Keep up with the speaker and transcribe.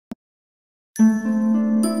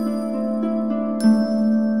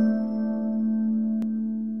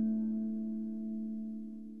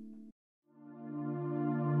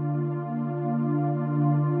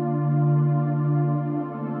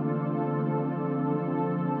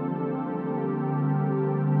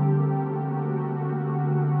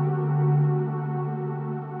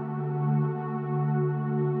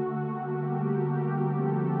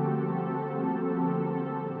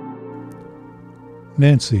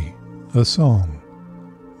Nancy, a Song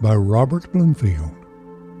by Robert Bloomfield.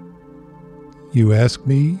 You ask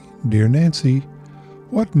me, dear Nancy,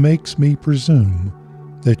 what makes me presume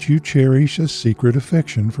that you cherish a secret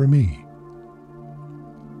affection for me?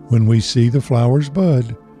 When we see the flowers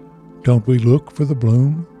bud, don't we look for the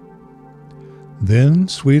bloom? Then,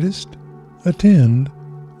 sweetest, attend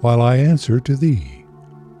while I answer to thee.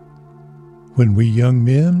 When we young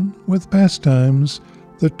men with pastimes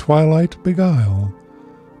the twilight beguile,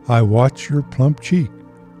 I watch your plump cheek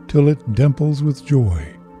till it dimples with joy,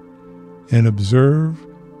 and observe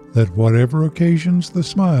that whatever occasions the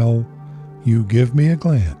smile, you give me a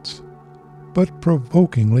glance, but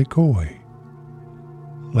provokingly coy.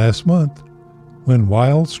 Last month, when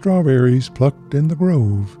wild strawberries plucked in the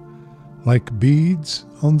grove, like beads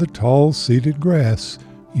on the tall seeded grass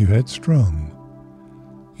you had strung,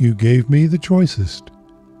 you gave me the choicest.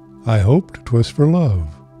 I hoped 'twas for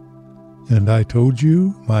love, and I told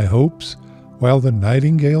you my hopes while the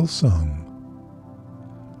nightingale sung.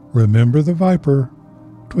 Remember the viper,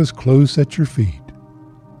 'twas close at your feet,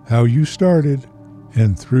 how you started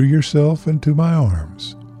and threw yourself into my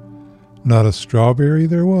arms. Not a strawberry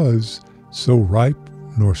there was so ripe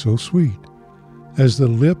nor so sweet as the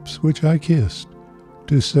lips which I kissed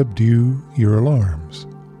to subdue your alarms.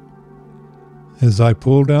 As I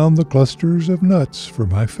pulled down the clusters of nuts for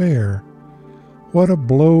my fare, what a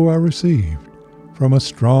blow I received from a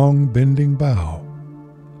strong bending bough.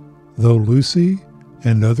 Though Lucy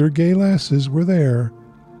and other gay lasses were there,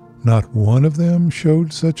 not one of them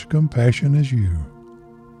showed such compassion as you.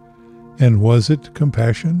 And was it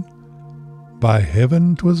compassion? By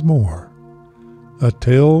heaven 'twas more. A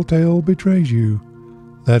telltale betrays you,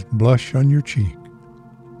 that blush on your cheek.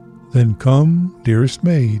 Then come, dearest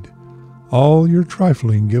maid, all your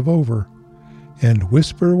trifling give over, and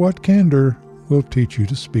whisper what candor will teach you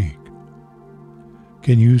to speak.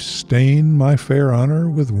 Can you stain my fair honor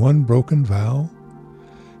with one broken vow?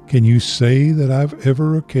 Can you say that I've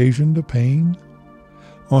ever occasioned a pain?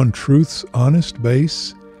 On truth's honest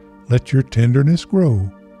base, let your tenderness grow.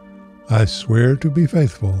 I swear to be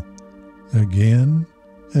faithful again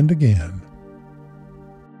and again.